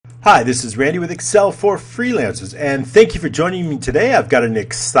Hi, this is Randy with Excel for Freelancers, and thank you for joining me today. I've got an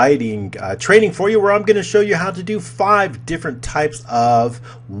exciting training for you where I'm going to show you how to do 5 different types of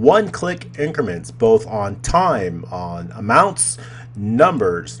one-click increments, both on time, on amounts,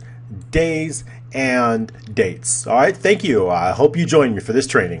 numbers, days, and dates. All right, thank you. I hope you join me for this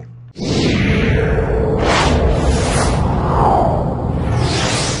training.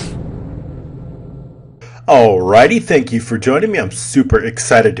 Alrighty, thank you for joining me. I'm super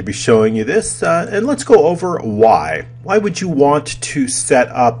excited to be showing you this, and let's go over why. Why would you want to set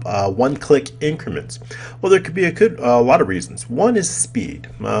up one-click increments? Well, there could be a lot of reasons. One is speed.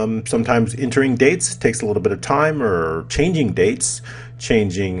 Sometimes entering dates takes a little bit of time, or changing dates,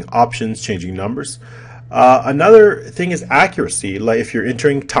 changing options, changing numbers. Another thing is accuracy. Like if you're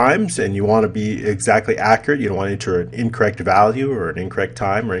entering times and you want to be exactly accurate, you don't want to enter an incorrect value or an incorrect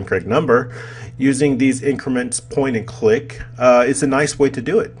time or incorrect number, using these increments point and click is a nice way to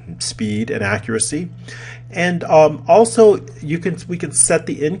do it. Speed and accuracy. And also we can set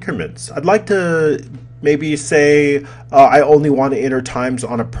the increments. I'd like to maybe say I only want to enter times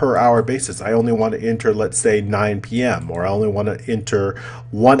on a per hour basis. I only want to enter, let's say, 9 p.m. or I only want to enter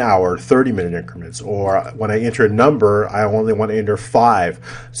 1 hour 30-minute increments, or when I enter a number I only want to enter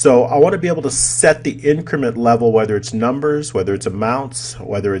 5. So I want to be able to set the increment level, whether it's numbers, whether it's amounts,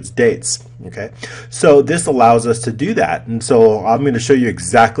 whether it's dates. Okay, so this allows us to do that, and so I'm going to show you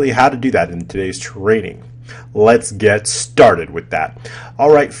exactly how to do that in today's training. Let's get started with that.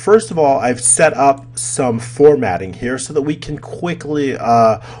 All right, first of all, I've set up some formatting here so that we can quickly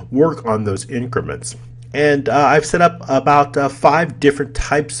work on those increments. And I've set up about 5 different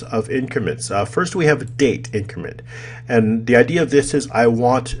types of increments. First, we have a date increment. And the idea of this is I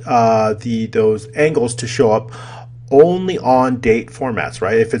want those angles to show up only on date formats,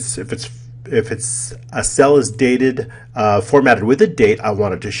 right? If it's a cell is dated, formatted with a date, I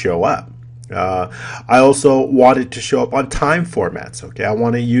want it to show up. I also want it to show up on time formats. Okay, I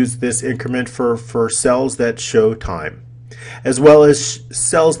want to use this increment for cells that show time, as well as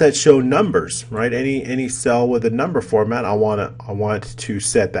cells that show numbers. Right, any cell with a number format, I want to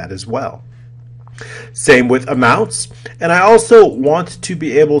set that as well. Same with amounts, and I also want to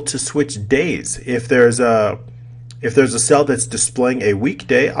be able to switch days. If there's a cell that's displaying a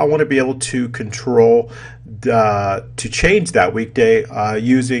weekday, I want to be able to control to change that weekday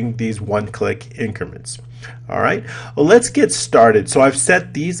using these one-click increments. All right, well, let's get started. So I've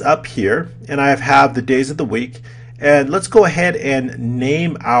set these up here, and I have the days of the week. And let's go ahead and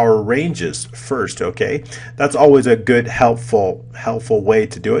name our ranges first. Okay, that's always a good, helpful way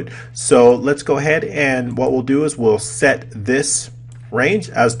to do it. So let's go ahead, and what we'll do is we'll set this range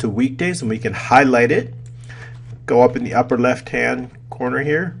as to weekdays, and we can highlight it. Go up in the upper left hand corner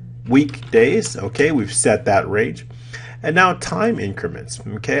here, weekdays. Okay, we've set that range. And now time increments.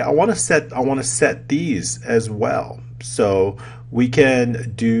 Okay, I want to set these as well. So we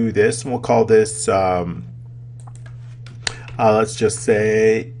can do this, and we'll call this let's just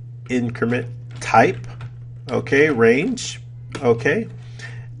say increment type. Okay, range. Okay,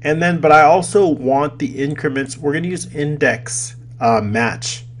 and then but I also want the increments. We're going to use index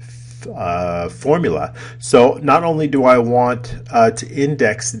match formula. So not only do I want to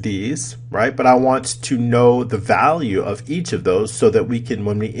index these, right, but I want to know the value of each of those so that we can,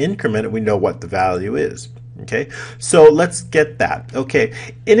 when we increment it, we know what the value is. Okay, so let's get that. Okay,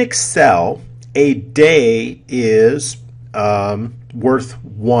 in Excel, a day is worth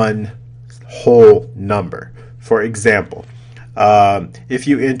one whole number. For example, if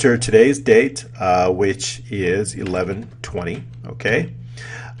you enter today's date, which is 11/20, okay,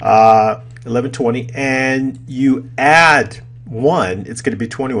 11/20, and you add 1, it's going to be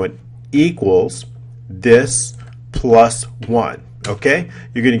 21, equals this plus 1. Okay,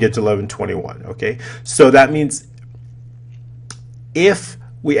 you're going to get to 11/21. Okay, so that means if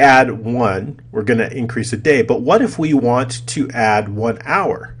we add 1, we're going to increase a day. But what if we want to add 1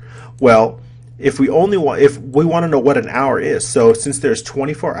 hour? Well, if we want to know what an hour is, so since there's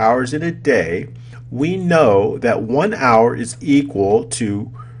 24 hours in a day, we know that 1 hour is equal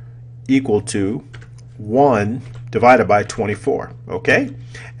to 1 divided by 24. Okay,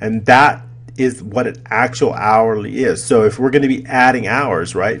 and that is what an actual hourly is. So if we're going to be adding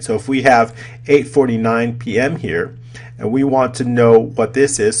hours, right, so if we have 8:49 p.m. here and we want to know what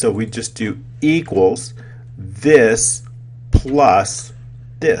this is, so we just do equals this plus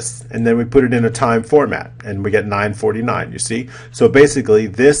this, and then we put it in a time format and we get 9:49. You see, so basically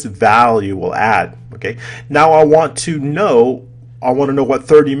this value will add. Okay, now I want to know what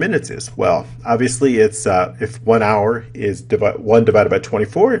 30 minutes is. Well, obviously it's if 1 hour is 1 divided by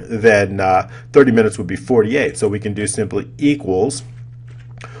 24, then 30 minutes would be 48. So we can do simply equals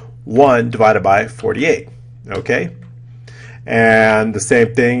 1 divided by 48. Okay? And the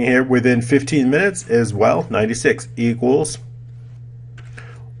same thing here within 15 minutes as well. 96 equals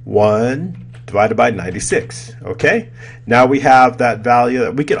 1 divided by 96. Okay? Now we have that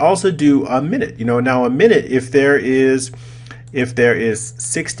value. We could also do a minute. You know, now a minute, if there is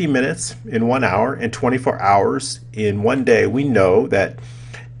 60 minutes in 1 hour and 24 hours in 1 day, we know that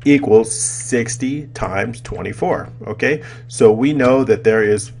equals 60 times 24. Okay? So we know that there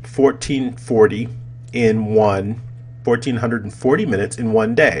is 1440 1440 minutes in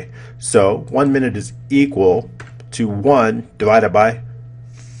 1 day. So 1 minute is equal to 1 divided by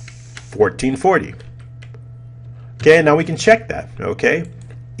 1440. Okay, now we can check that. Okay,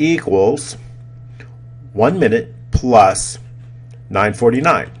 equals 1 minute plus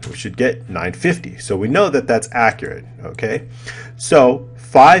 949. We should get 950. So we know that that's accurate. Okay, so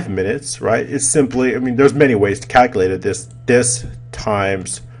 5 minutes, right, is simply, I mean, there's many ways to calculate it. This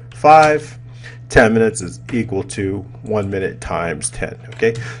times 5. 10 minutes is equal to 1 minute times 10.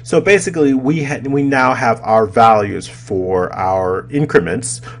 Okay, so basically we now have our values for our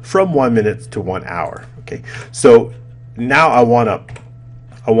increments from 1 minute to 1 hour. Okay, so now I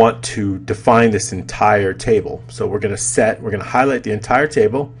want to define this entire table. So we're going to highlight the entire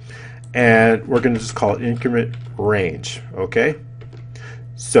table, and we're going to just call it increment range. Okay,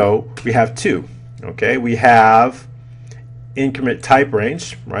 so we have two. Okay, we have increment type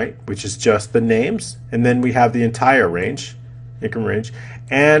range, right, which is just the names, and then we have the entire range, increment range,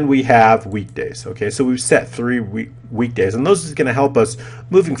 and we have weekdays. Okay, so we've set 3 weekdays, and those is going to help us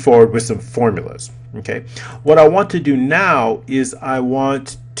moving forward with some formulas. Okay, what I want to do now is I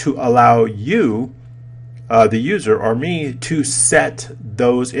want to allow you, the user, or me, to set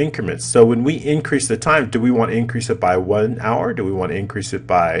those increments. So when we increase the time, do we want to increase it by 1 hour? Do we want to increase it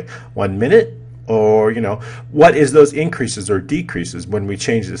by 1 minute? Or, you know, what is those increases or decreases when we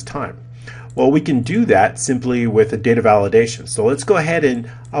change this time? Well, we can do that simply with a data validation. So let's go ahead,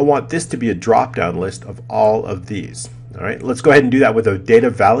 and I want this to be a drop-down list of all of these. All right, let's go ahead and do that with a data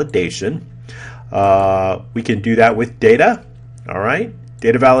validation. We can do that with data. All right,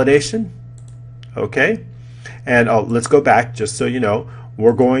 data validation. Okay, and let's go back just so you know.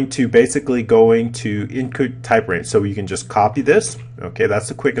 We're basically going to include type range. So you can just copy this. Okay, that's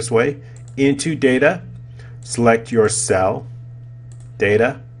the quickest way. Into data, select your cell,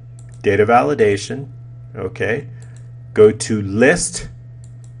 data validation. Okay, go to list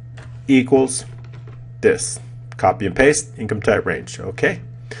equals this, copy and paste, income type range. Okay,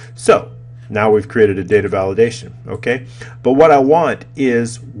 so now we've created a data validation. Okay, but what I want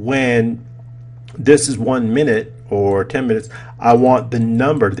is when this is 1 minute or 10 minutes, I want the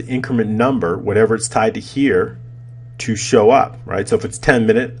number, the increment number, whatever it's tied to here, to show up, right? So if it's 10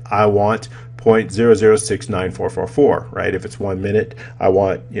 minute, I want 0.00694444, right? If it's 1 minute, I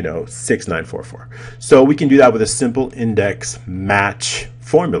want, 6944. So we can do that with a simple index match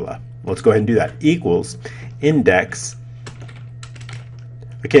formula. Let's go ahead and do that. Equals index.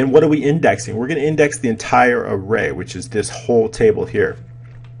 Again, what are we indexing? We're going to index the entire array, which is this whole table here.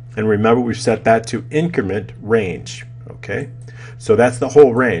 And remember, we've set that to increment range. Okay, so that's the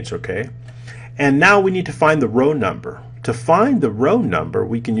whole range. Okay. And now we need to find the row number. To find the row number,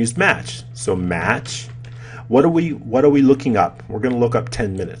 we can use match. So match, what are we looking up? We're going to look up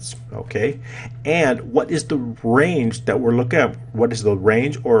 10 minutes, okay? And what is the range that we're looking at? What is the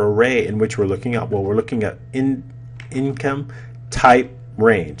range or array in which we're looking at? Well, we're looking at income type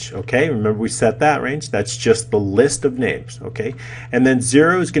range, okay? Remember we set that range? That's just the list of names, okay? And then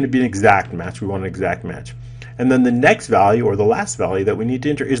 0 is going to be an exact match. We want an exact match. And then the next value, or the last value that we need to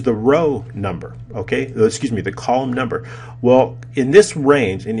enter, is the row number, okay? Excuse me, the column number. Well, in this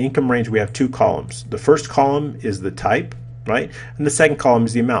range, in income range, we have 2 columns. The first column is the type, right? And the second column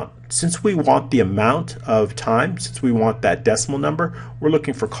is the amount. Since we want the amount of time, since we want that decimal number, we're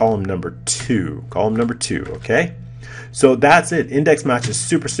looking for column number 2. Column number 2, okay? So that's it. Index match is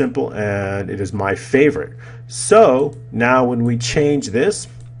super simple, and it is my favorite. So now when we change this,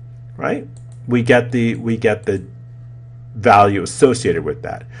 right, we get the value associated with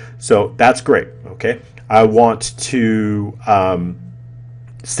that. So that's great. Okay, I want to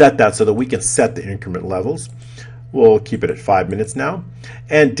set that so that we can set the increment levels. We'll keep it at 5 minutes now.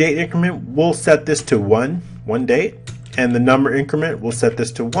 And date increment, we'll set this to one date, and the number increment, we'll set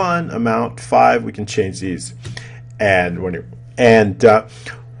this to 1, amount 5. We can change these,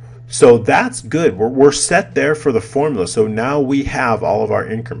 so that's good. We're set there for the formula. So now we have all of our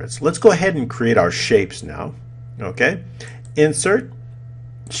increments. Let's go ahead and create our shapes now. Okay, insert,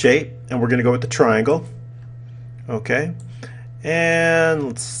 shape, and we're going to go with the triangle. Okay, and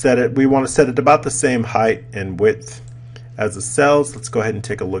let's set it. We want to set it about the same height and width as the cells. Let's go ahead and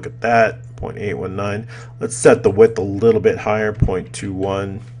take a look at that. 0.819. Let's set the width a little bit higher,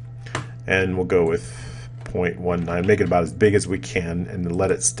 0.21, and we'll go with 0.19. Make it about as big as we can and then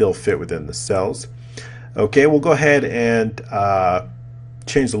let it still fit within the cells. Okay, we'll go ahead and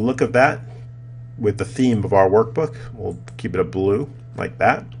change the look of that with the theme of our workbook. We'll keep it a blue like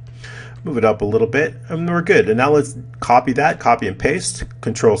that. Move it up a little bit, and we're good. And now let's copy that, copy and paste,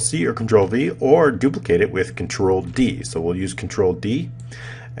 Control C or Control V, or duplicate it with Control D. So we'll use Control D.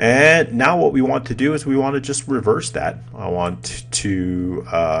 And now what we want to do is we want to just reverse that. I want to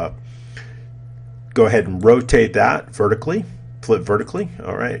go ahead and rotate that vertically, flip vertically.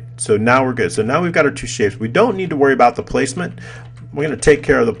 All right, so now we're good. So now we've got our two shapes. We don't need to worry about the placement. We're going to take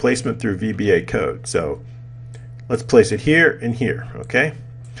care of the placement through VBA code. So let's place it here and here, okay?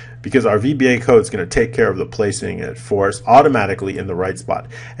 Because our VBA code is going to take care of the placing it for us automatically in the right spot.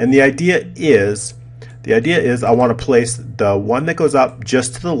 And the idea is I want to place the one that goes up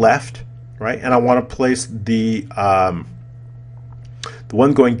just to the left, right? And I want to place the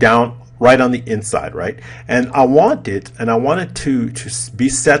one going down right on the inside, right? And I want it to be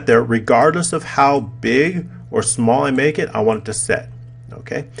set there regardless of how big or small I make it. I want it to set.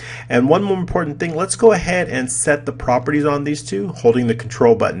 Okay, and one more important thing, let's go ahead and set the properties on these two, holding the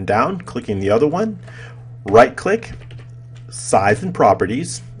control button down, clicking the other one, right click, size and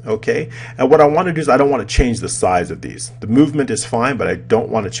properties. Okay, and what I want to do is I don't want to change the size of these. The movement is fine, but I don't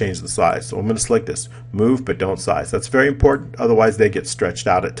want to change the size. So I'm going to select this, move but don't size. That's very important, otherwise they get stretched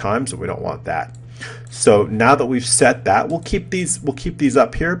out at times and we don't want that. So now that we've set that, we'll keep these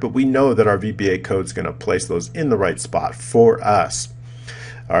up here, but we know that our VBA code is going to place those in the right spot for us.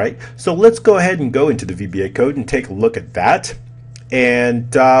 All right, so let's go ahead and go into the VBA code and take a look at that,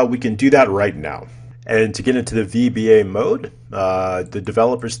 and we can do that right now. And to get into the VBA mode, the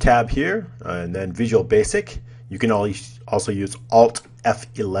Developers tab here, and then Visual Basic, you can also use Alt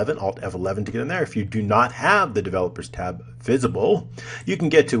F11 to get in there. If you do not have the Developers tab visible, you can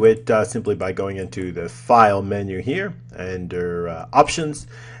get to it simply by going into the File menu here under Options,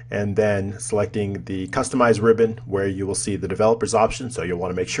 and then selecting the Customize ribbon where you will see the Developers option. So you'll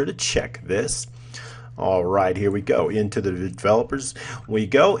want to make sure to check this. All right, here we go. Into the Developers we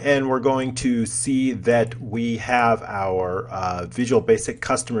go, and we're going to see that we have our Visual Basic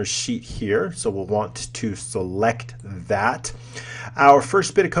Customer sheet here. So we'll want to select that. Our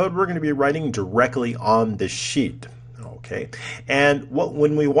first bit of code we're going to be writing directly on the sheet. Okay, and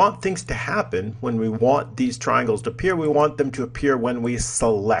when we want things to happen, when we want these triangles to appear, we want them to appear when we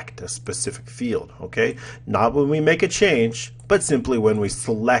select a specific field. Okay, not when we make a change, but simply when we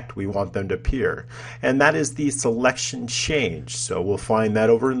select, we want them to appear. And that is the selection change. So we'll find that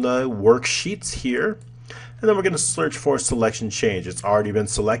over in the worksheets here. And then we're going to search for selection change. It's already been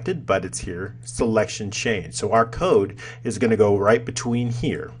selected, but it's here, selection change. So our code is going to go right between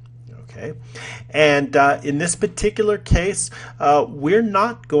here. Okay, and in this particular case, we're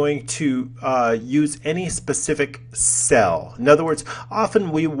not going to use any specific cell. In other words,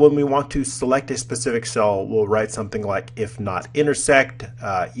 often when we want to select a specific cell, we'll write something like if not intersect,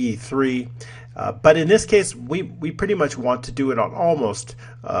 E3. But in this case, we pretty much want to do it on almost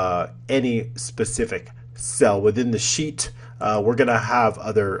any specific cell within the sheet. We're going to have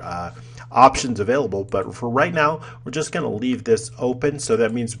other options available, but for right now we're just going to leave this open. So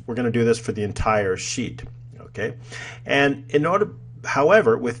that means we're going to do this for the entire sheet. Okay, and in order,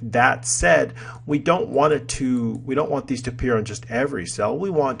 however, with that said, we don't want these to appear on just every cell. We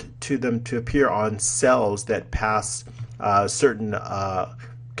want them to appear on cells that pass certain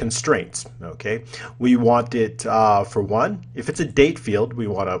constraints. Okay, we want it for one, if it's a date field, we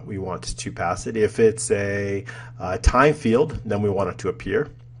want to pass it. If it's a time field, then we want it to appear.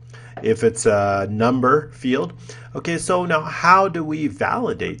 If it's a number field. Okay, so now how do we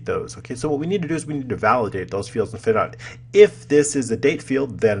validate those? Okay, so what we need to do is we need to validate those fields and figure out if this is a date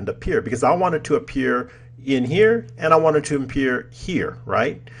field, then it appear, because I want it to appear in here and I want it to appear here,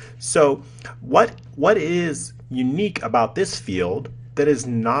 right? So what is unique about this field that is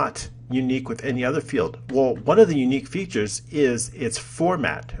not unique with any other field? Well, one of the unique features is its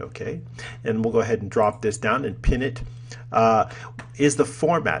format. Okay, and we'll go ahead and drop this down and pin it. Is the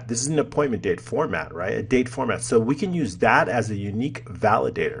format. This is an appointment date format, right? A date format. So we can use that as a unique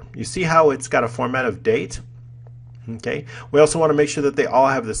validator. You see how it's got a format of date? Okay. We also want to make sure that they all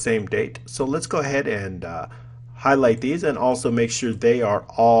have the same date. So let's go ahead and highlight these and also make sure they are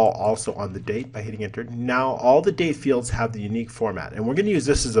all also on the date by hitting enter. Now all the date fields have the unique format, and we're going to use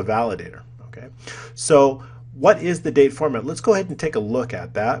this as a validator. Okay. So what is the date format? Let's go ahead and take a look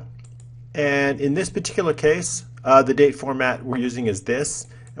at that. And in this particular case, the date format we're using is this,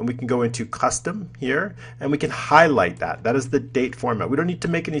 and we can go into custom here, and we can highlight that. That is the date format. We don't need to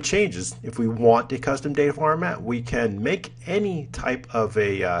make any changes. If we want a custom date format, we can make any type of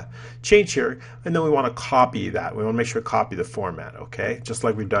a change here, and then we want to copy that. We want to make sure to copy the format, okay? Just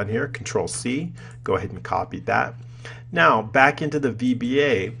like we've done here, Control C, go ahead and copy that. Now, back into the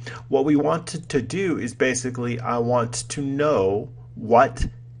VBA, what we want to do is basically, I want to know what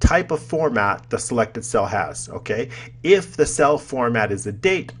type of format the selected cell has, okay? If the cell format is a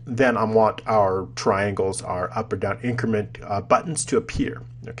date, then I want our triangles, our up or down increment buttons to appear,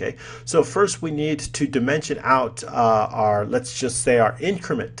 okay? So first we need to dimension out our, let's just say our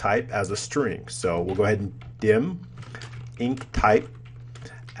increment type as a string. So we'll go ahead and dim inc type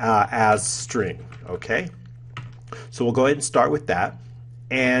as string, okay? So we'll go ahead and start with that.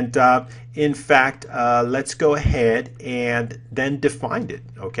 And in fact, let's go ahead and then define it,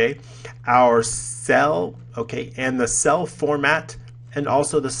 okay? Our cell, okay, and the cell format and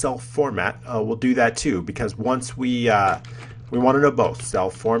also the cell format, we'll do that too, because once we want to know both cell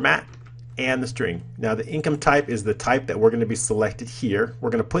format and the string. Now the income type is the type that we're going to be selected here. We're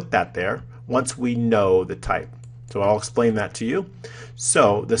going to put that there once we know the type. So I'll explain that to you.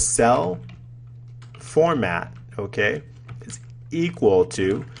 So the cell format, okay, is equal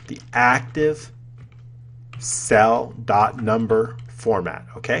to the active cell dot number format,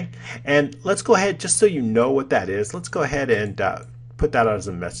 okay? And let's go ahead, just so you know what that is, let's go ahead and put that out as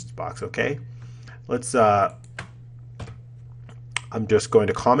a message box, okay? Let's I'm just going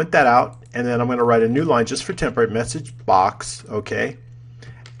to comment that out, and then I'm going to write a new line just for temporary message box, okay,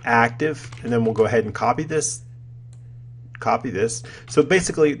 active, and then we'll go ahead and copy this. So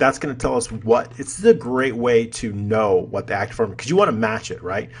basically that's going to tell us what, it's a great way to know what the active format, because you want to match it,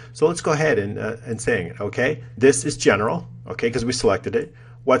 right? So let's go ahead and saying it, okay? This is general, okay, because we selected it.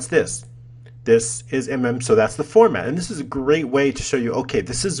 What's this? This is so that's the format. And this is a great way to show you, okay,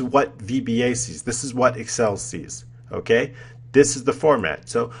 this is what VBA sees. This is what Excel sees, okay? This is the format.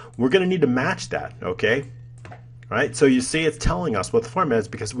 So we're going to need to match that, okay? Right? So you see it's telling us what the format is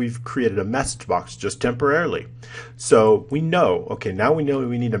because we've created a message box just temporarily. So we know, okay, now we know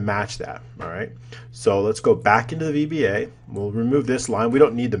we need to match that, all right? So let's go back into the VBA. We'll remove this line. We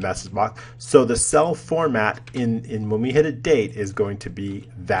don't need the message box. So the cell format in when we hit a date is going to be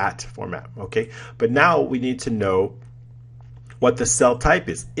that format, okay? But now we need to know what the cell type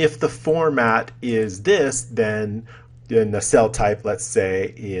is. If the format is this, then the cell type, let's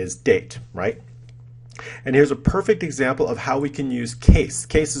say, is date, right? And here's a perfect example of how we can use case.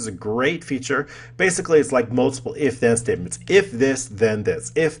 Case is a great feature. Basically, it's like multiple if-then statements. If this, then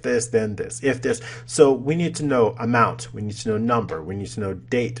this. If this, then this. If this. So we need to know amount. We need to know number. We need to know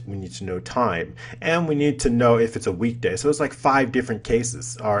date. We need to know time. And we need to know if it's a weekday. So it's like 5 different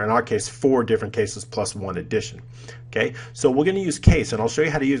cases, or in our case, 4 different cases plus 1 addition. Okay, so we're going to use case, and I'll show you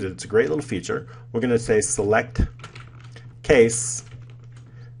how to use it. It's a great little feature. We're going to say select case,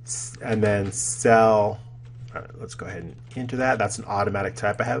 and then cell. All right, let's go ahead and enter that. That's an automatic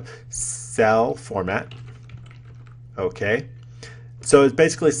type I have. Cell format. Okay. So it's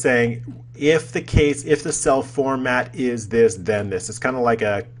basically saying if the cell format is this, then this. It's kind of like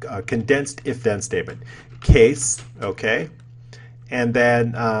a condensed if-then statement. Case, okay. And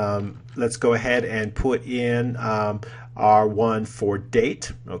then let's go ahead and put in our one for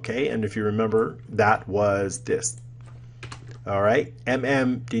date, okay. And if you remember, that was this. All right,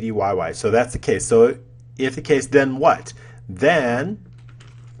 MMDDYY. So that's the case. So if the case, then what? Then,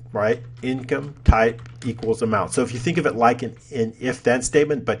 right, income type equals amount. So if you think of it like an if-then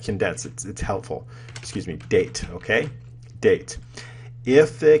statement, but condensed, it's helpful. Excuse me, date, okay? Date.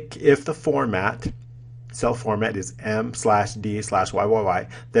 If the format, cell format is M/D/YYY,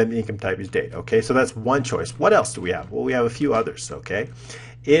 then the income type is date, okay? So that's one choice. What else do we have? Well, we have a few others, okay?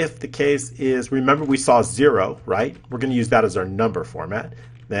 If the case is, remember we saw 0, right? We're going to use that as our number format.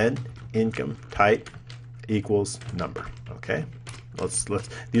 Then income type equals number, okay?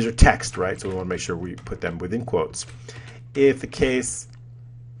 These are text, right? So we want to make sure we put them within quotes. If the case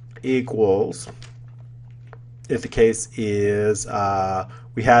equals, if the case is,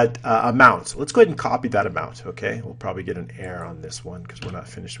 we had amount. So let's go ahead and copy that amount, okay? We'll probably get an error on this one because we're not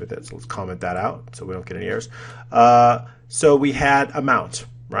finished with it. So let's comment that out so we don't get any errors. So we had amount,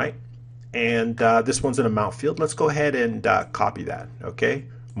 right? And this one's an amount field. Let's go ahead and copy that, okay?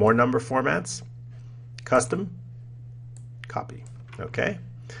 More number formats, custom, copy, okay?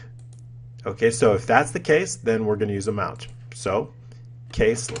 Okay, so if that's the case, then we're going to use amount. So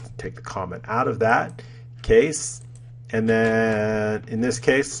case, let's take the comment out of that, case, and then in this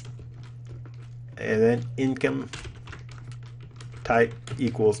case, and then income type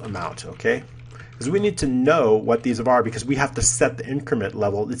equals amount, okay? because we need to know what these are, because we have to set the increment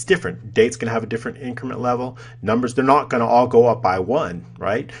level. It's different. Date's going to have a different increment level. Numbers, they're not going to all go up by 1,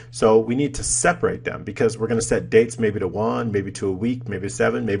 right? So we need to separate them, because we're going to set dates maybe to 1, maybe to a week, maybe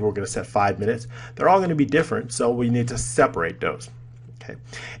 7, maybe we're going to set 5 minutes. They're all going to be different, so we need to separate those. Okay,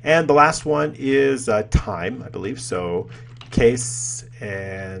 and the last one is time, I believe. So case,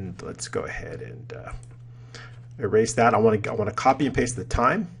 and let's go ahead and erase that. I want to copy and paste the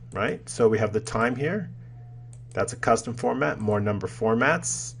time, right? So we have the time here. That's a custom format. More number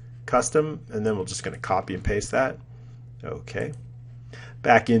formats, custom, and then we're just going to copy and paste that. Okay,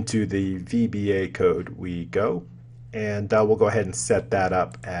 back into the VBA code we go, and we'll go ahead and set that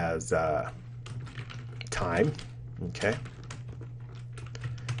up as time. Okay.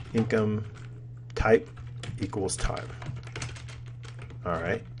 Income type equals time. All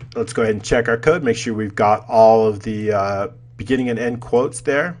right, let's go ahead and check our code. Make sure we've got all of the beginning and end quotes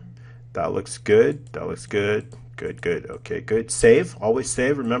there. That looks good. That looks good. Good, good. Okay, good. Save. Always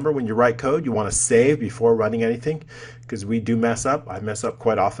save. Remember, when you write code, you want to save before running anything, because we do mess up. I mess up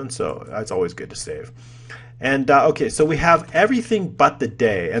quite often, so it's always good to save. And okay, so we have everything but the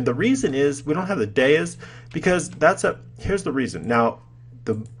day. And the reason is we don't have the day is because here's the reason. Now,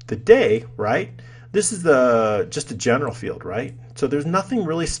 the day, right? This is just a general field, right? So there's nothing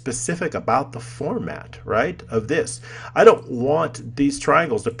really specific about the format, right, of this. I don't want these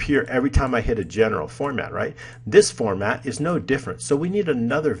triangles to appear every time I hit a general format, right? This format is no different. So we need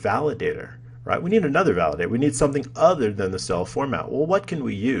another validator, right? We need another validator. We need something other than the cell format. Well, what can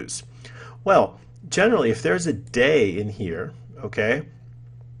we use? Well, generally, if there's a day in here, okay,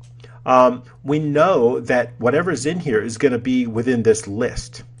 we know that whatever's in here is going to be within this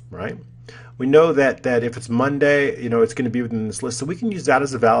list, right? We know that if it's Monday, it's going to be within this list. So we can use that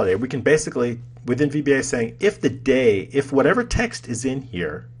as a validator. We can basically, within VBA, saying if whatever text is in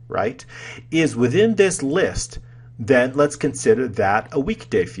here, right, is within this list, then let's consider that a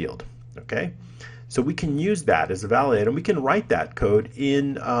weekday field, okay? So we can use that as a validator, and we can write that code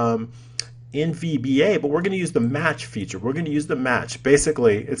in VBA, but we're going to use the match feature. We're going to use the match.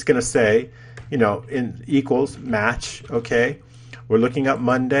 Basically, it's going to say, in equals match, okay? We're looking up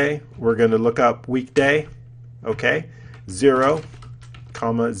Monday. We're going to look up weekday, okay? 0,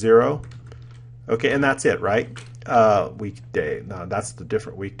 0, okay, and that's it, right? Weekday. No, that's the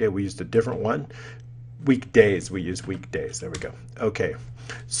different weekday. We used a different one. Weekdays, we use weekdays. There we go. Okay,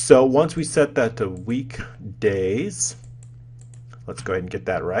 so once we set that to weekdays, let's go ahead and get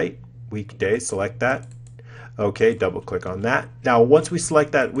that right. Weekdays, select that. Okay, double click on that. Now, once we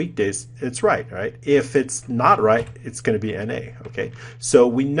select that weekdays, it's right? If it's not right, it's going to be NA, okay? So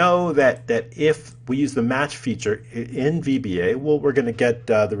we know that if we use the match feature in VBA, well, we're going to get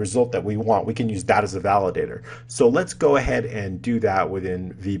the result that we want. We can use that as a validator. So let's go ahead and do that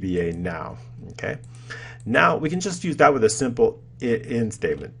within VBA now, okay? Now, we can just use that with a simple in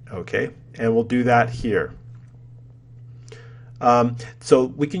statement, okay? And we'll do that here. So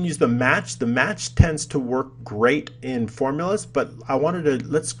we can use the match. The match tends to work great in formulas, but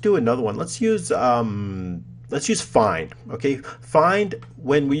let's do another one. Let's use find. Okay, find,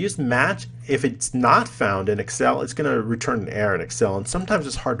 when we use match, if it's not found in Excel, it's going to return an error in Excel, and sometimes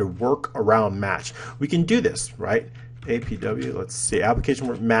it's hard to work around match. We can do this, right? APW, let's see, application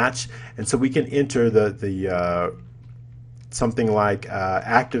work match, and so we can enter the something like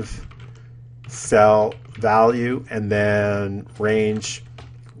active cell value, and then range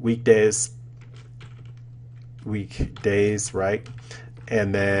weekdays, right,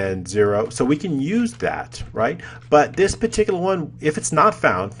 and then 0. So we can use that, right? But this particular one, if it's not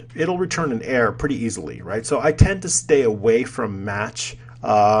found, it'll return an error pretty easily, right? So I tend to stay away from match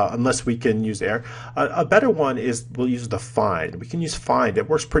unless we can use error. A better one is we'll use the find. We can use find. It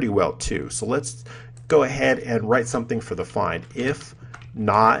works pretty well too. So let's go ahead and write something for the find. If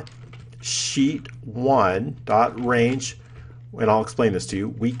not sheet 1 dot range, and I'll explain this to you,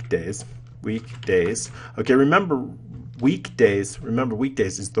 weekdays. Okay, remember weekdays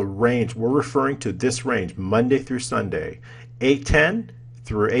is the range. We're referring to this range, Monday through Sunday, 8:10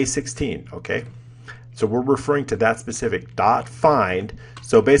 through 8:16, okay? So we're referring to that specific dot find.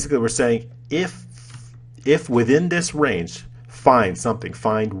 So basically we're saying if within this range, find something.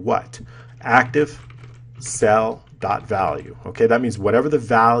 Find what? Active cell dot value. Okay, that means whatever the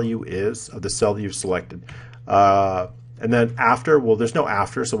value is of the cell that you've selected. And then after, well, there's no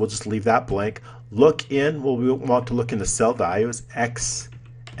after, so we'll just leave that blank. Look in, well, we want to look in the cell values,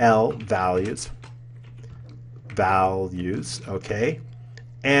 XL values, okay?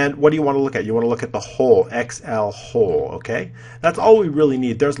 And what do you want to look at? You want to look at the whole, XL whole, okay? That's all we really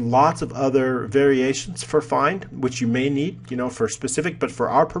need. There's lots of other variations for find, which you may need, for specific, but for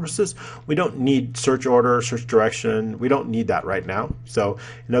our purposes, we don't need search order, search direction. We don't need that right now. So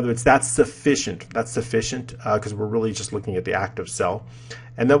in other words, that's sufficient. That's sufficient because we're really just looking at the active cell.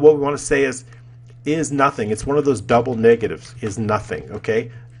 And then what we want to say is nothing. It's one of those double negatives, is nothing, okay?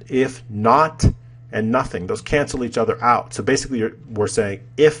 If not and nothing, those cancel each other out. So basically we're saying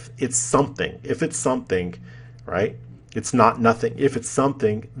if it's something, right, it's not nothing. If it's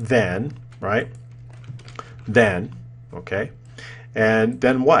something, then, right, then, okay, and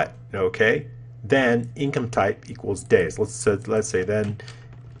then what? Okay, then income type equals days. Let's say then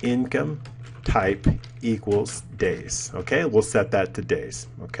income type equals days. Okay, we'll set that to days.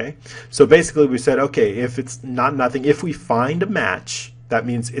 Okay, so basically we said, okay, if it's not nothing, if we find a match, that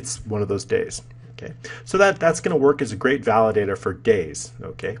means it's one of those days. Okay, so that's going to work as a great validator for days.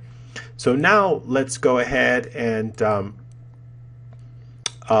 Okay, so now let's go ahead and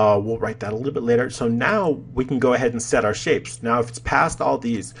we'll write that a little bit later. So now we can go ahead and set our shapes. Now if it's past all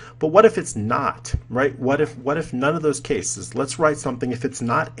these, but what if it's not, right? What if none of those cases? Let's write something if it's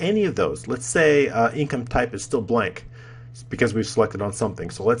not any of those. Let's say income type is still blank because we've selected on something.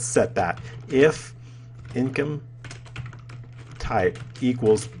 So let's set that. If income type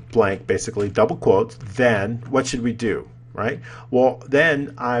equals blank, basically double quotes, then what should we do, right? Well,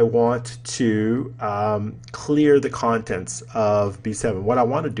 then I want to clear the contents of B7. What I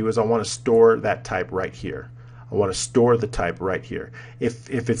want to do is I want to store that type right here. I want to store the type right here. If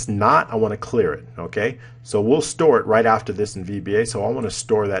it's not, I want to clear it, okay? So we'll store it right after this in VBA, so I want to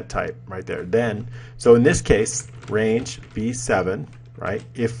store that type right there. Then, so in this case, range B7, right?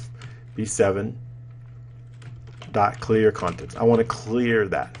 If B7 dot clear contents. I want to clear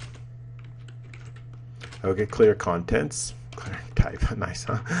that. Okay, clear contents. Clear type. Nice,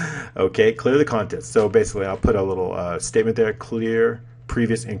 huh? Okay, clear the contents. So basically, I'll put a little statement there. Clear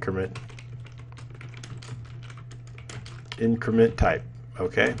previous increment. Increment type.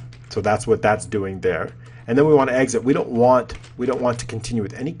 Okay, so that's what that's doing there. And then we want to exit. We don't want to continue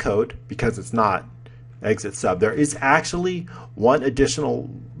with any code because it's not exit sub. There is actually one additional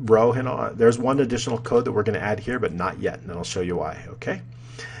row. There's one additional code that we're going to add here, but not yet, and I'll show you why. Okay,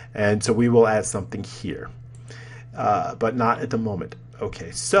 and so we will add something here, but not at the moment. Okay,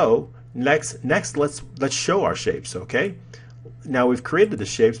 so next let's show our shapes. Okay, now we've created the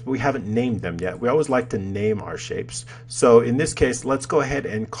shapes, but we haven't named them yet. We always like to name our shapes. So in this case, let's go ahead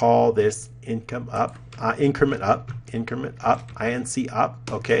and call this increment up, INC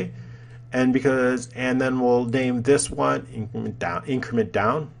up. Okay. And then we'll name this one increment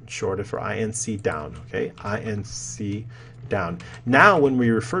down, shorted for INC down, okay, INC down. Now when we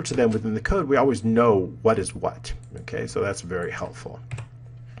refer to them within the code, we always know what is what, okay, so that's very helpful.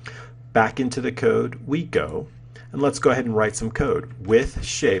 Back into the code we go, and let's go ahead and write some code with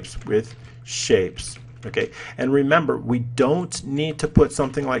shapes, okay, and remember we don't need to put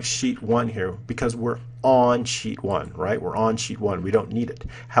something like sheet 1 here because we're on sheet 1, right? We're on sheet 1. We don't need it.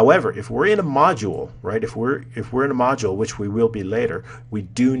 However, if we're in a module, right? If we're in a module, which we will be later, we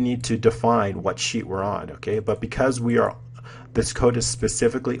do need to define what sheet we're on, okay? But because this code is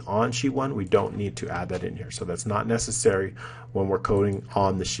specifically on sheet 1, we don't need to add that in here. So that's not necessary when we're coding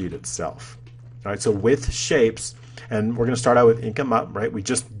on the sheet itself. All right, so with shapes, and we're going to start out with income up, right? We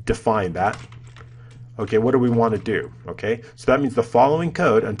just defined that. Okay, what do we want to do? Okay, so that means the following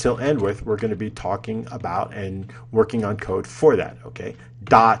code until end with, we're going to be talking about and working on code for that. Okay,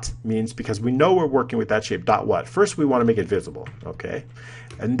 dot means because we know we're working with that shape. Dot what? First, we want to make it visible. Okay,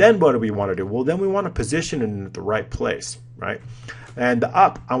 and then what do we want to do? Well, then we want to position it in the right place, right? And the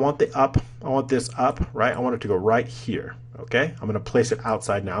up, I want this up, right? I want it to go right here. Okay, I'm going to place it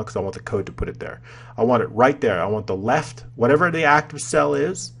outside now because I want the code to put it there. I want it right there. I want the left, whatever the active cell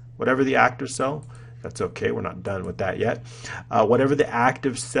is, that's okay, we're not done with that yet. Whatever the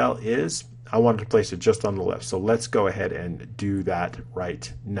active cell is, I want to place it just on the left. So let's go ahead and do that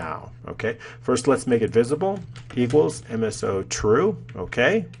right now. Okay, first let's make it visible, equals MSO true.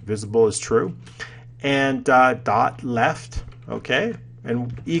 Okay, visible is true. And dot left, okay,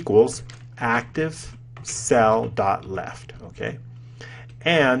 and equals active cell dot left. Okay,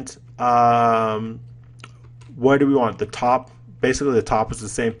 and what do we want? The top, basically the top is the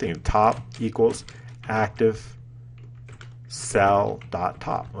same thing. Top equals active cell dot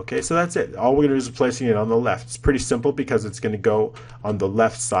top. Okay, so that's it. All we're going to do is placing it on the left. It's pretty simple because it's going to go on the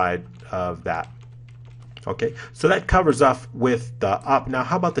left side of that. Okay, so that covers off with the up. Now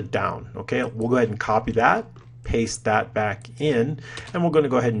how about the down? Okay, we'll go ahead and copy that, paste that back in, and we're going to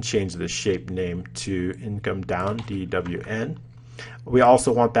go ahead and change the shape name to income down, DWN. We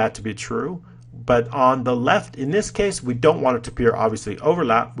also want that to be true. But on the left, in this case, we don't want it to appear obviously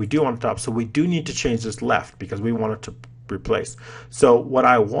overlap. We do want it top, so we do need to change this left because we want it to replace. So what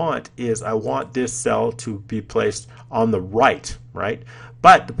I want is I want this cell to be placed on the right, right?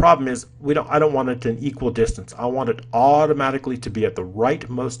 But the problem is I don't want it an equal distance. I want it automatically to be at the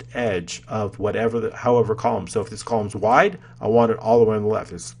rightmost edge of however column. So if this column's wide, I want it all the way on the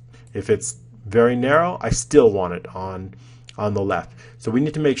left. If it's very narrow, I still want it on the left. So we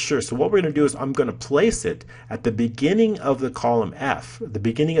need to make sure. So what we're going to do is I'm going to place it at the beginning of the column F, the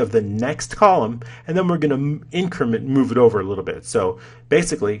beginning of the next column, and then we're going to move it over a little bit. So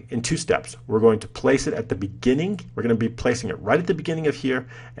basically in 2 steps, we're going to place it at the beginning. We're going to be placing it right at the beginning of here,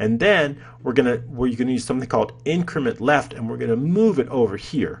 and then we're going to use something called increment left, and we're going to move it over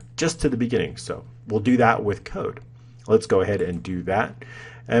here just to the beginning. So we'll do that with code. Let's go ahead and do that.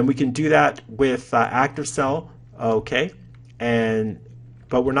 And we can do that with active cell, okay?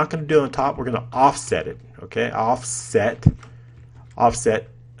 But we're not going to do it on top. We're going to offset it. Okay, offset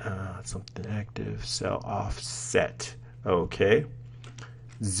something active cell offset. Okay,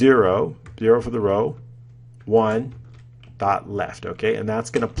 0 for the row, 1 dot left. Okay, and that's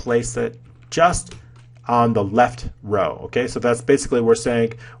going to place it just on the left row. Okay, so that's basically we're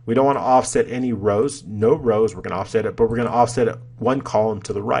saying we don't want to offset any rows, no rows. We're going to offset it, but we're going to offset it 1 column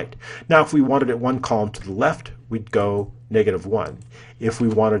to the right. Now, if we wanted it 1 column to the left, we'd go -1. If we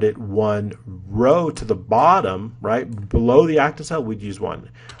wanted it 1 row to the bottom, right, below the active cell, we'd use 1.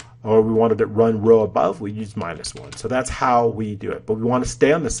 Or we wanted it 1 row above, we'd use -1. So that's how we do it. But we want to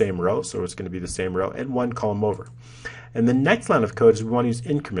stay on the same row, so it's going to be the same row and 1 column over. And the next line of code is we want to use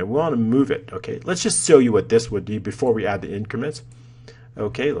increment. We want to move it. Okay, let's just show you what this would do before we add the increments.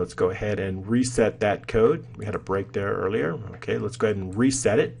 Okay, let's go ahead and reset that code. We had a break there earlier. Okay, let's go ahead and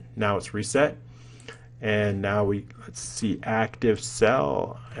reset it. Now it's reset. And now let's see, active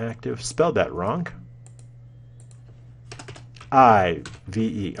cell, active, spelled that wrong.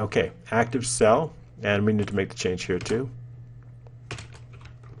 I-V-E, okay, active cell, and we need to make the change here too.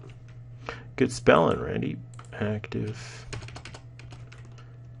 Good spelling, Randy, active,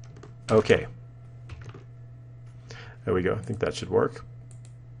 okay. There we go, I think that should work.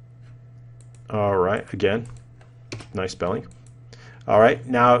 All right, again, nice spelling. All right,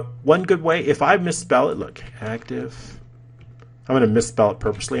 now one good way, if I misspell it, look, active, I'm going to misspell it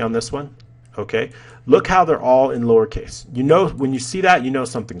purposely on this one. Okay, look how they're all in lowercase. You know, when you see that, you know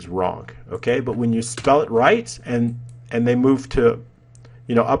something's wrong. Okay, but when you spell it right and they move to,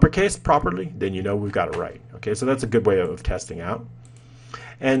 you know, uppercase properly, then you know we've got it right. Okay, so that's a good way of testing out.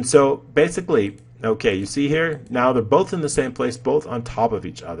 And so basically, okay, you see here, now they're both in the same place, both on top of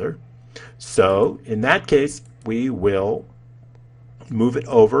each other. So in that case, we will move it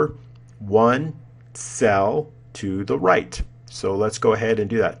over 1 cell to the right. So let's go ahead and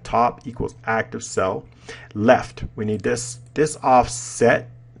do that. Top equals active cell. Left, we need this offset.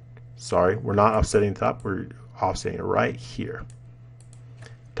 Sorry, we're not offsetting the top, we're offsetting it right here.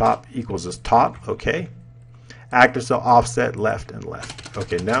 Top equals this top, okay. Active cell offset left and left.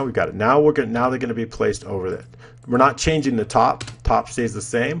 Okay, now we've got it. Now they're going to be placed over there. We're not changing the top. Top stays the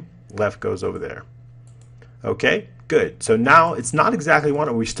same. Left goes over there. Okay, good. So now it's not exactly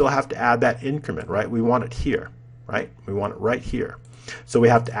one. We still have to add that increment, right? We want it here, right? We want it right here. So we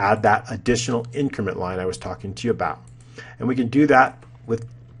have to add that additional increment line I was talking to you about. And we can do that with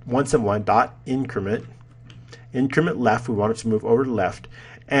 171 dot increment. Increment left, we want it to move over to left.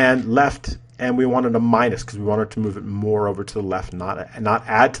 And left, and we wanted a minus because we wanted to move it more over to the left, not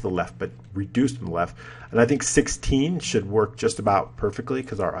add to the left, but reduce to the left. And I think 16 should work just about perfectly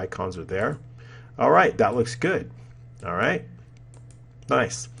because our icons are there. All right, that looks good. All right,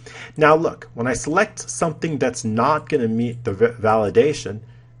 nice. Now look, when I select something that's not going to meet the validation,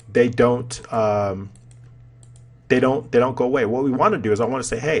 they don't go away. What we want to do is I want to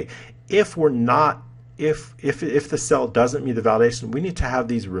say, hey, if the cell doesn't meet the validation, we need to have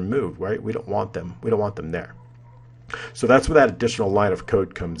these removed, right? We don't want them. We don't want them there. So that's where that additional line of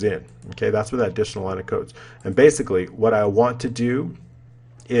code comes in. Okay, that's where that additional line of codes. And basically, what I want to do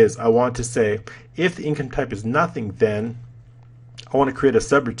is I want to say, if the income type is nothing, then I want to create a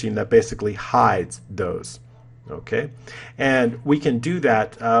subroutine that basically hides those. Okay, and we can do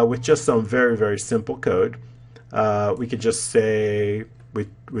that with just some very, very simple code. We could just say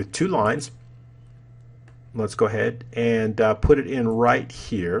with 2 lines. Let's go ahead and put it in right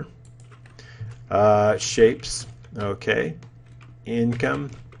here. Shapes, okay.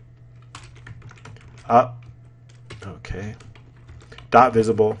 Income up, okay. Dot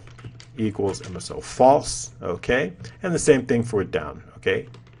visible equals MSO false, okay. And the same thing for down, okay.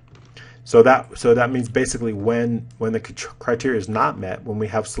 So that means basically when the criteria is not met, when we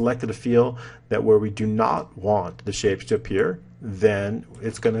have selected a field that where we do not want the shapes to appear, then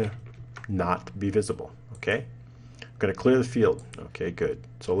it's going to not be visible. Okay, I'm going to clear the field. Okay, good.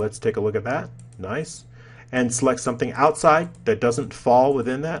 So let's take a look at that. Nice. And select something outside that doesn't fall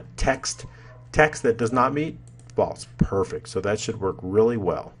within that. Text that does not meet, false. Perfect. So that should work really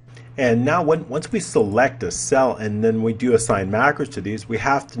well. And now once we select a cell and then we do assign macros to these, we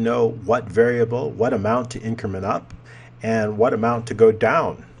have to know what variable, what amount to increment up, and what amount to go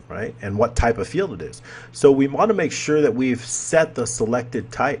down, right? And what type of field it is. So we want to make sure that we've set the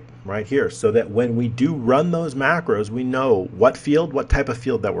selected type right here so that when we do run those macros, we know what field, what type of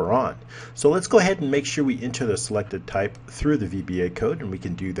field that we're on. So let's go ahead and make sure we enter the selected type through the VBA code, and we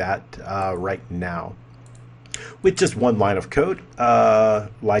can do that right now with just one line of code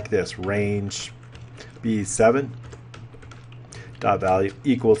like this: range B7 dot value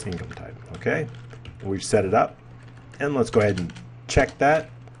equals income type. Okay, we've set it up, and let's go ahead and check that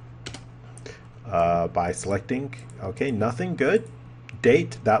by selecting. Okay, nothing. Good.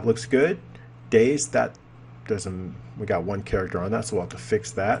 Date, that looks good. Days, that doesn't, we got one character on that, so we'll have to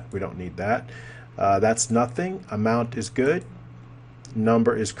fix that. We don't need that. That's nothing. Amount is good.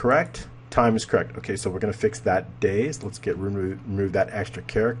 Number is correct. Time is correct. Okay, so we're going to fix that days. Let's remove that extra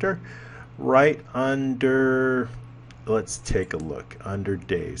character right under, let's take a look, under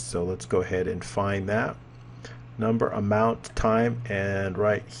days. So let's go ahead and find that. Number, amount, time, and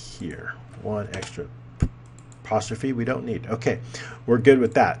right here, one extra apostrophe we don't need. Okay, we're good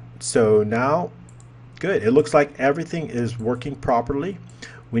with that. So now, good. It looks like everything is working properly.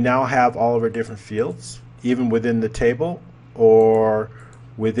 We now have all of our different fields, even within the table or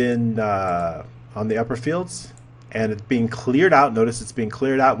within on the upper fields, and it's being cleared out. Notice it's being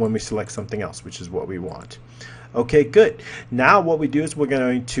cleared out when we select something else, which is what we want. Okay, good. Now what we do is we're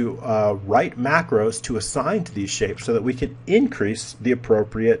going to write macros to assign to these shapes so that we can increase the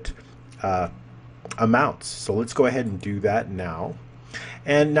appropriate amounts. So let's go ahead and do that now.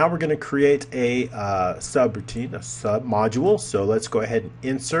 And now we're going to create a subroutine, a sub module. So let's go ahead and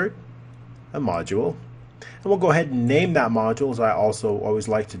insert a module. And we'll go ahead and name that module, as I also always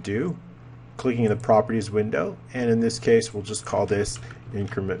like to do, clicking in the properties window. And in this case, we'll just call this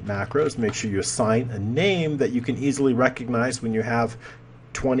increment macros. Make sure you assign a name that you can easily recognize. When you have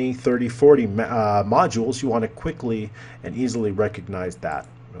 20, 30, 40 modules, you want to quickly and easily recognize that.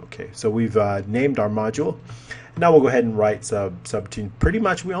 Okay, so we've named our module. Now we'll go ahead and write subroutine. Pretty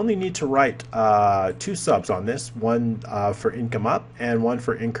much we only need to write two subs on this, one for income up and one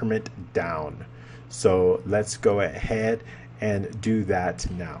for increment down. So let's go ahead and do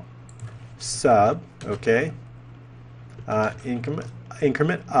that now. Sub, okay,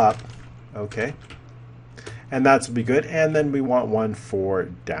 increment up, okay, and that's will be good. And then we want one for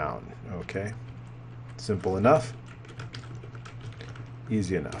down. Okay, simple enough,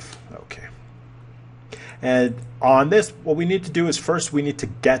 easy enough. Okay, and on this, what we need to do is first we need to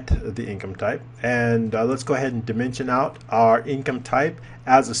get the income type, and let's go ahead and dimension out our income type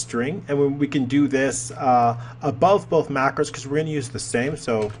as a string. And we can do this above both macros because we're going to use the same.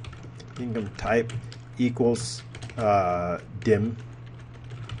 So income type equals dim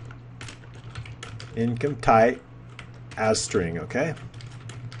income type as string. Okay,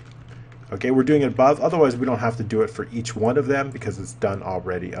 we're doing it above, otherwise we don't have to do it for each one of them because it's done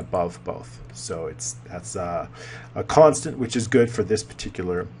already above both. So that's a constant, which is good for this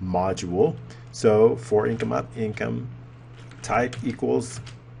particular module. So for income up, income type equals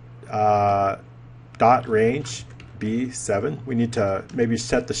dot range B7. We need to maybe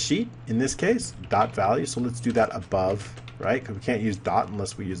set the sheet, in this case, dot value. So let's do that above, right? Because we can't use dot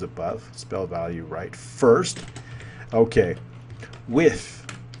unless we use above. Spell value right first. Okay, with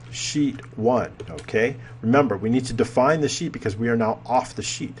sheet 1. Okay, remember we need to define the sheet because we are now off the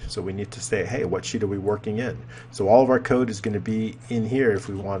sheet. So we need to say, hey, what sheet are we working in? So all of our code is going to be in here if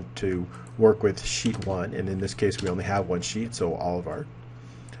we want to work with sheet 1. And in this case, we only have one sheet, so all of our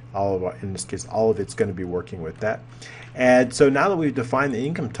in this case, all of it's going to be working with that. And so now that we've defined the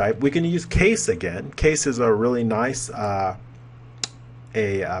income type, we can use case again. Case is a really nice,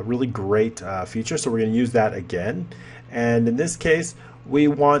 really great feature. So we're going to use that again. And in this case, we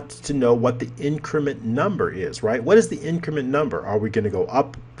want to know what the increment number is, right? What is the increment number? Are we going to go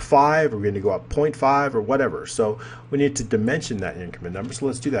up 5? Are we going to go up 0.5 or whatever? So we need to dimension that increment number. So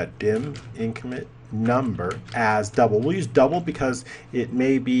let's do that. Dim increment number as double. We'll use double because it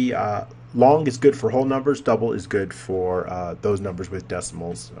may be long is good for whole numbers. Double is good for those numbers with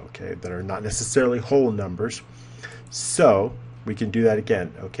decimals, okay, that are not necessarily whole numbers. So we can do that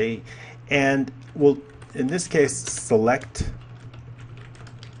again, okay? And we'll, in this case, select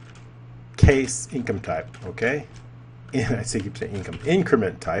case income type, okay? I keep saying income.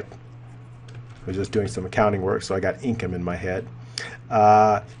 Increment type. I was just doing some accounting work, so I got income in my head.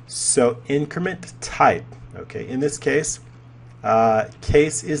 So increment type, okay? In this case,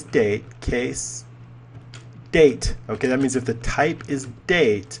 case is date, case date, okay? That means if the type is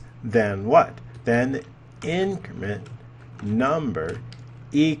date, then what? Then increment number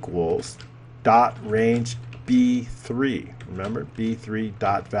equals dot range B3. Remember, B3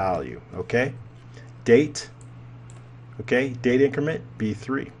 dot value, okay? Date, okay, date increment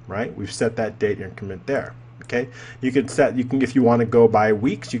B3, right? We've set that date increment there, okay? You can if you want to go by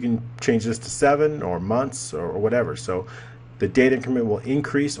weeks, you can change this to 7 or months or whatever. So the date increment will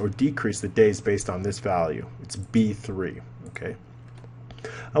increase or decrease the days based on this value. It's B3, okay?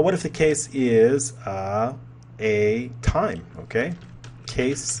 What if the case is a time, okay?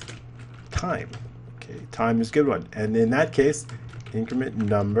 Case time. Okay, time is a good one. And in that case, increment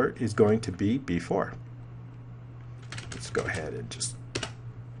number is going to be B4. Let's go ahead and just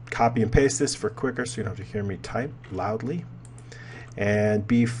copy and paste this for quicker so you don't have to hear me type loudly. And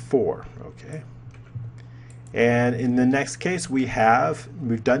B4, okay? And in the next case, we've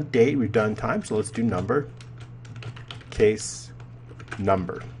done date, we've done time, so let's do number, case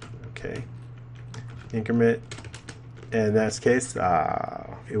number, okay? Increment, in this case,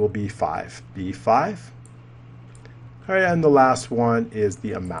 it will be 5, B5. All right, and the last one is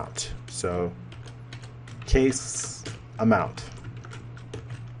the amount. So case amount,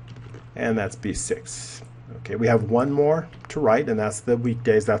 and that's B6. Okay, we have one more to write, and that's the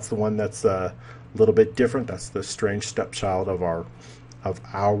weekdays. That's the one that's a little bit different. That's the strange stepchild of our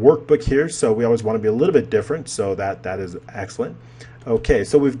workbook here. So we always want to be a little bit different. So that is excellent. Okay,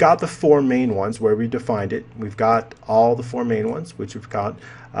 so we've got the 4 main ones where we defined it. We've got all the 4 main ones, which we've got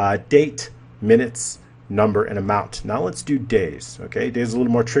date, minutes, number, and amount. Now let's do days. Okay, days is a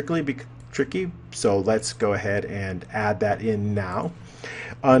little more tricky, so let's go ahead and add that in now.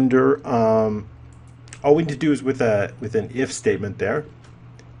 Under all we need to do is with an if statement there,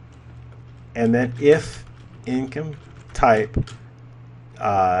 and then if income type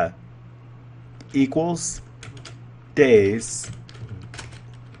equals days,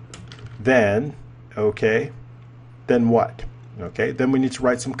 then okay, then what? Okay, then we need to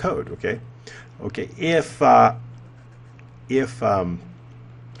write some code. Okay, if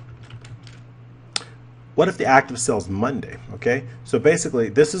what if the active cell is Monday? Okay, so basically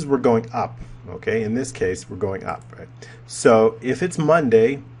this is we're going up. Okay, in this case we're going up, right? So if it's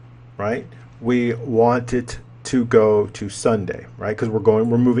Monday, right, we want it to go to Sunday, right? Because we're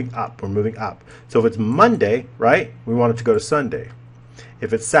moving up. So if it's Monday, right, we want it to go to Sunday.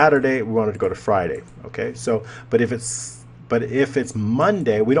 If it's Saturday, we want it to go to Friday. Okay, so but if it's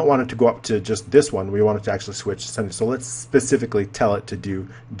Monday, we don't want it to go up to just this one. We want it to actually switch to Sunday. So let's specifically tell it to do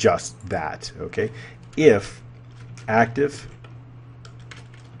just that. Okay, if active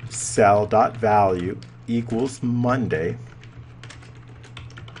cell dot value equals Monday,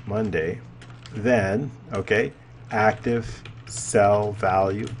 then okay, active cell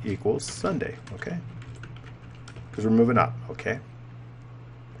value equals Sunday. Okay, because we're moving up. Okay,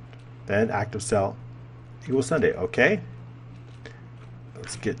 then active cell equals Sunday. Okay,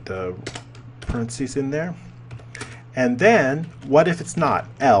 let's get the parentheses in there. And then what if it's not?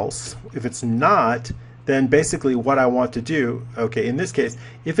 Else, if it's not, then basically what I want to do, okay, in this case,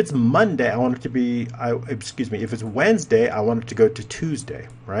 if it's Monday, I want it to be, if it's Wednesday, I want it to go to Tuesday,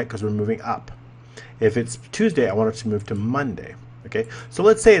 right? Because we're moving up. If it's Tuesday, I want it to move to Monday. Okay, so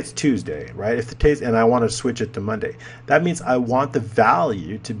let's say it's Tuesday, right? And I want to switch it to Monday. That means I want the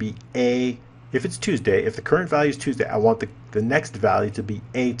value to be if it's Tuesday, if the current value is Tuesday, I want the next value to be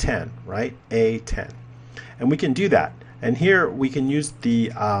A10, right? A10. And we can do that. And here we can use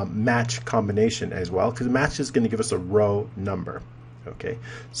the match combination as well, because match is going to give us a row number. Okay,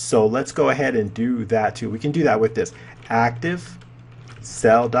 so let's go ahead and do that too. We can do that with this. Active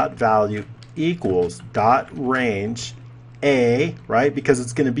cell dot value equals dot range A, right? Because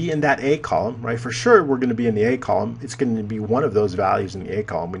it's going to be in that A column, right? For sure we're going to be in the A column. It's going to be one of those values in the A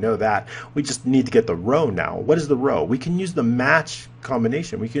column. We know that. We just need to get the row now. What is the row? We can use the match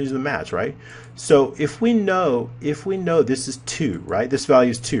combination. We can use the match, right? So if we know this is 2, right? This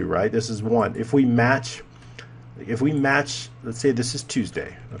value is 2, right? This is 1. If we match, let's say this is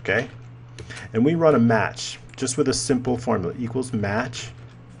Tuesday, okay? And we run a match just with a simple formula, equals match,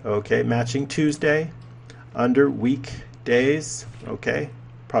 okay? Matching Tuesday under weekdays, okay?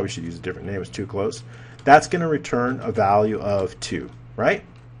 Probably should use a different name, it's too close. That's going to return a value of 2, right?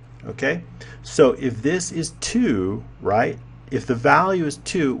 Okay? So if this is 2, right? if the value is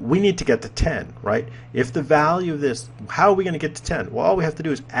 2, we need to get to 10, right? If the value of this, how are we going to get to 10? Well, all we have to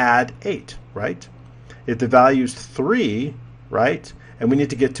do is add 8, right? If the value is 3, right, and we need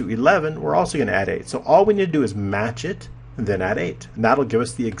to get to 11, we're also going to add 8. So all we need to do is match it and then add 8. And that'll give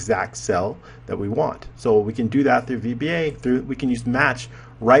us the exact cell that we want. So we can do that through VBA. We can use match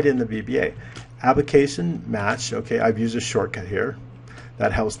right in the VBA. Application, match. Okay, I've used a shortcut here.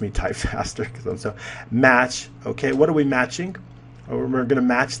 That helps me type faster because I'm so match. Okay, what are we matching? Oh, we're going to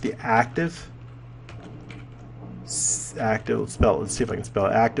match the active. Let's see if I can spell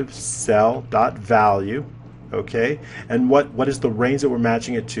it. Active cell dot value. Okay, and what is the range that we're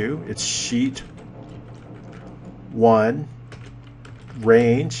matching it to? It's sheet 1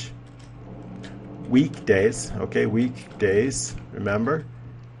 range weekdays. Okay, weekdays. Remember.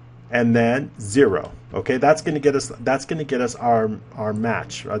 And then 0. Okay, that's going to get us our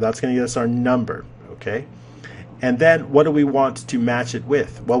match. That's going to get us our number. Okay, and then what do we want to match it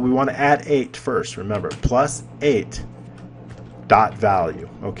with? Well, we want to add 8 first. Remember, plus 8 dot value.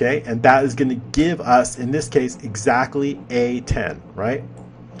 Okay, and that is going to give us, in this case, exactly A10. Right,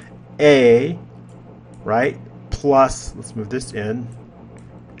 A, right, plus. Let's move this in.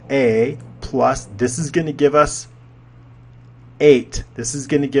 A plus. This is going to give us 8. This is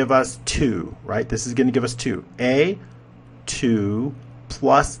going to give us 2, right? This is going to give us 2. A, 2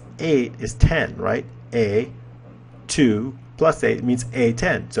 plus 8 is 10, right? A, 2 plus 8 means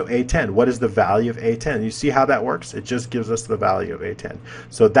A10. So A10, what is the value of A10? You see how that works? It just gives us the value of A10.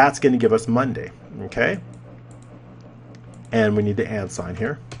 So that's going to give us Monday, okay? And we need the and sign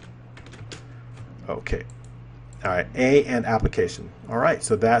here. Okay. All right, A and application. All right,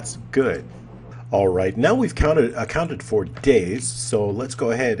 so that's good. All right, now we've accounted for days, so let's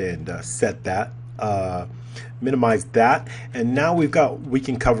go ahead and set that, minimize that, and now we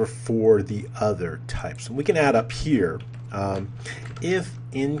can cover for the other types. We can add up here, if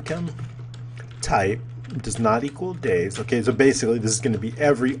income type does not equal days. Okay, so basically this is going to be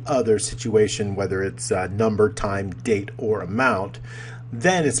every other situation, whether it's number, time, date, or amount.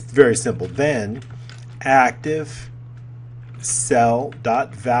 Then it's very simple. Then active cell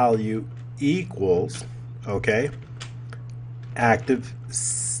dot value equals, okay, active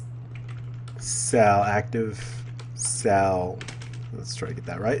cell, let's try to get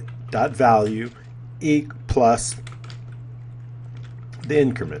that right, dot value plus the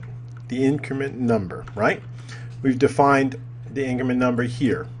increment number, right? We've defined the increment number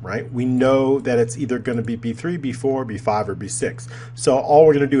here, right? We know that it's either going to be B3, B4, B5, or B6. So all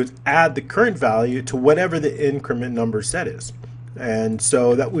we're going to do is add the current value to whatever the increment number set is. And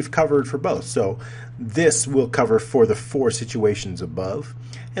so that we've covered for both. So this will cover for the 4 situations above,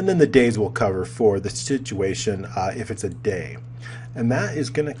 and then the days will cover for the situation if it's a day. And that is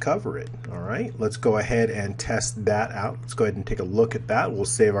going to cover it. All right, let's go ahead and test that out. Let's go ahead and take a look at that. We'll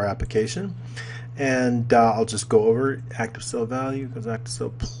save our application. And I'll just go over active cell value, because active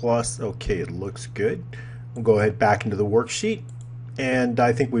cell plus, okay, it looks good. We'll go ahead back into the worksheet. And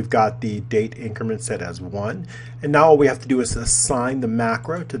I think we've got the date increment set as 1. And now all we have to do is assign the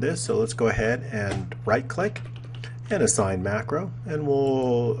macro to this. So let's go ahead and right click and assign macro. And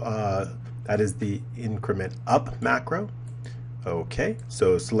we'll, that is the increment up macro. Okay,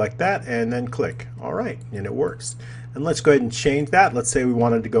 so select that and then click. All right, and it works. And let's go ahead and change that. Let's say we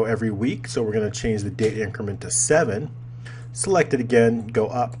wanted to go every week. So we're going to change the date increment to 7. Select it again, go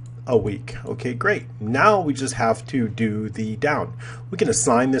up a week. Okay, great. Now we just have to do the down. We can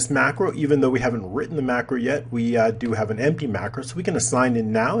assign this macro, even though we haven't written the macro yet. We do have an empty macro, so we can assign it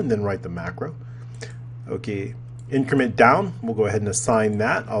now and then write the macro. Okay, increment down, we'll go ahead and assign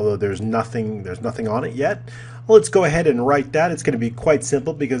that, although there's nothing on it yet. Well, let's go ahead and write that. It's going to be quite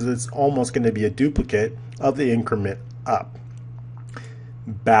simple because it's almost going to be a duplicate of the increment up.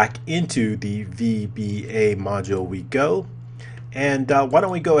 Back into the VBA module we go. And why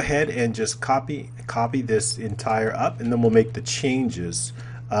don't we go ahead and just copy this entire up, and then we'll make the changes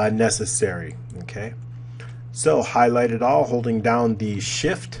necessary. Okay, so highlight it all, holding down the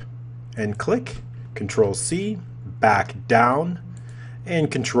shift and click, Control C, back down, and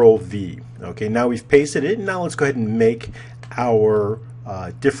Control V. Okay, now we've pasted it. Now let's go ahead and make our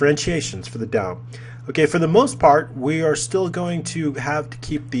differentiations for the down. Okay, for the most part, we are still going to have to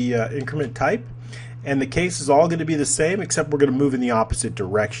keep the increment type. And the case is all going to be the same, except we're going to move in the opposite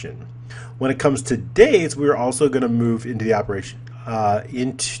direction. When it comes to days, we're also going to move into the operation,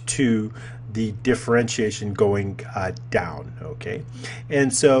 into the differentiation going down. Okay,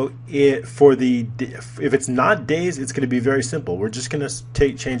 and so if it's not days, it's going to be very simple. We're just going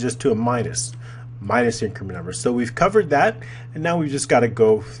to change this to a minus. minus increment number. So we've covered that, and now we've just got to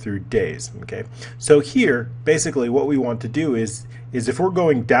go through days. Okay, so here basically what we want to do is if we're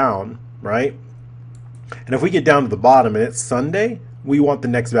going down, right, and if we get down to the bottom and it's Sunday, we want the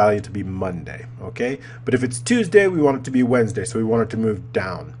next value to be Monday. Okay, but if it's Tuesday, we want it to be Wednesday, so we want it to move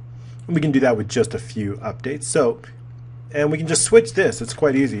down. And we can do that with just a few updates. So, and we can just switch this. It's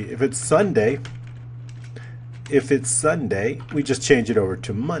quite easy. If it's Sunday, we just change it over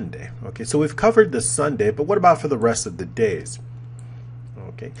to Monday. Okay, so we've covered the Sunday, but what about for the rest of the days?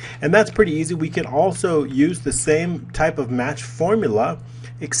 Okay, and that's pretty easy. We can also use the same type of match formula,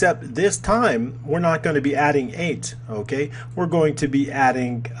 except this time we're not going to be adding 8. Okay, we're going to be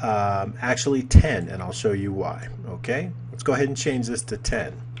adding actually 10, and I'll show you why. Okay, let's go ahead and change this to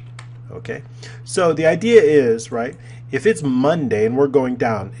 10. Okay, so the idea is, right, if it's Monday and we're going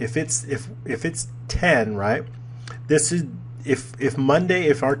down, if it's 10, right, this is if Monday,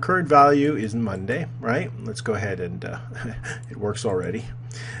 if our current value is Monday, right, let's go ahead and it works already.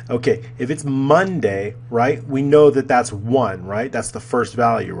 Okay, if it's Monday, right, we know that that's 1, right, that's the first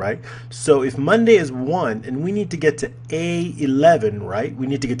value, right? So if Monday is 1 and we need to get to A11, right, we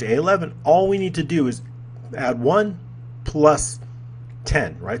need to get to A11, all we need to do is add 1 plus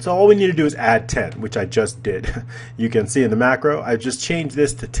 10, right? So all we need to do is add 10, which I just did. You can see in the macro, I just changed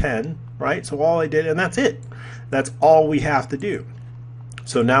this to 10, right? So all I did, and that's it. That's all we have to do.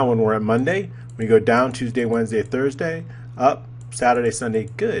 So now when we're at Monday, we go down Tuesday, Wednesday, Thursday, up Saturday, Sunday,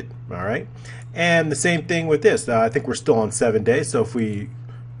 good, all right? And the same thing with this. I think we're still on 7 days, so if we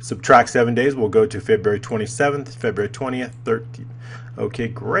subtract 7 days, we'll go to February 27th, February 20th, 13th. Okay,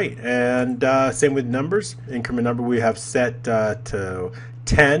 great. And same with numbers. Increment number we have set to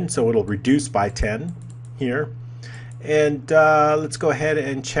 10, so it'll reduce by 10 here. And let's go ahead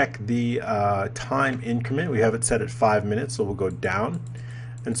and check the time increment. We have it set at 5 minutes, so we'll go down.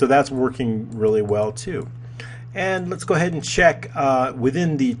 And so that's working really well too. And let's go ahead and check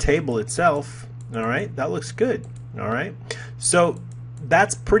within the table itself. All right, that looks good. All right, so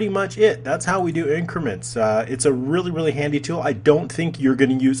that's pretty much it. That's how we do increments. It's a really handy tool. I don't think you're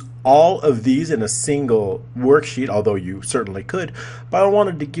going to use all of these in a single worksheet, although you certainly could. But I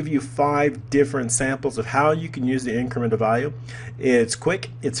wanted to give you 5 different samples of how you can use the increment of value. It's quick,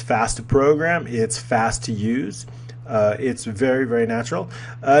 it's fast to program, it's fast to use. It's very natural.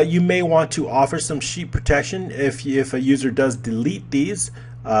 You may want to offer some sheet protection. If a user does delete these,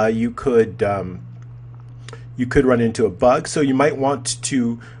 you could run into a bug. So you might want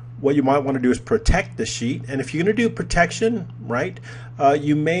to, what you might want to do is protect the sheet. And if you're going to do protection, right,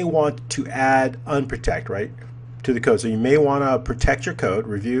 you may want to add unprotect, right, to the code. So you may want to protect your code,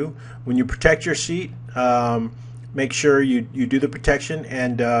 review. When you protect your sheet, make sure you do the protection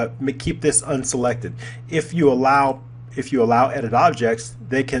and keep this unselected. If you allow edit objects,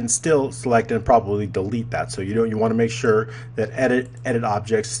 they can still select and probably delete that. So you want to make sure that edit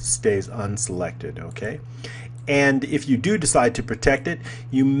objects stays unselected. Okay. And if you do decide to protect it,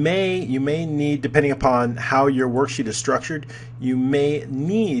 you may need, depending upon how your worksheet is structured, you may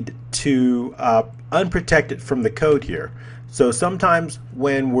need to unprotect it from the code here. So sometimes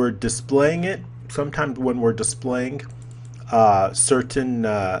when we're displaying it, certain,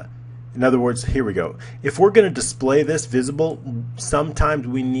 in other words, here we go. If we're going to display this visible, sometimes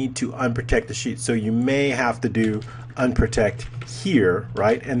we need to unprotect the sheet. So you may have to do unprotect here,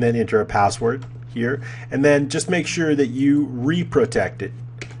 right, and then enter a password here, and then just make sure that you reprotect it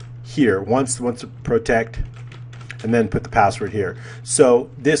here once protect, and then put the password here. So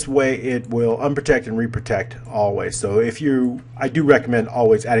this way it will unprotect and reprotect always. So I do recommend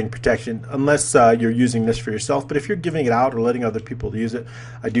always adding protection unless you're using this for yourself, but if you're giving it out or letting other people use it,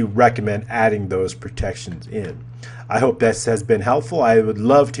 I do recommend adding those protections in. I hope this has been helpful. I would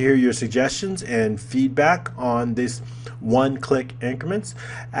love to hear your suggestions and feedback on this one-click increments.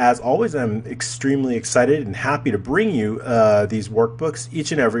 As always, I'm extremely excited and happy to bring you these workbooks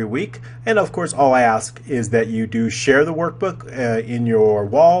each and every week. And of course, all I ask is that you do share the workbook in your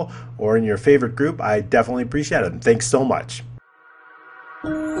wall or in your favorite group. I definitely appreciate it. Thanks so much.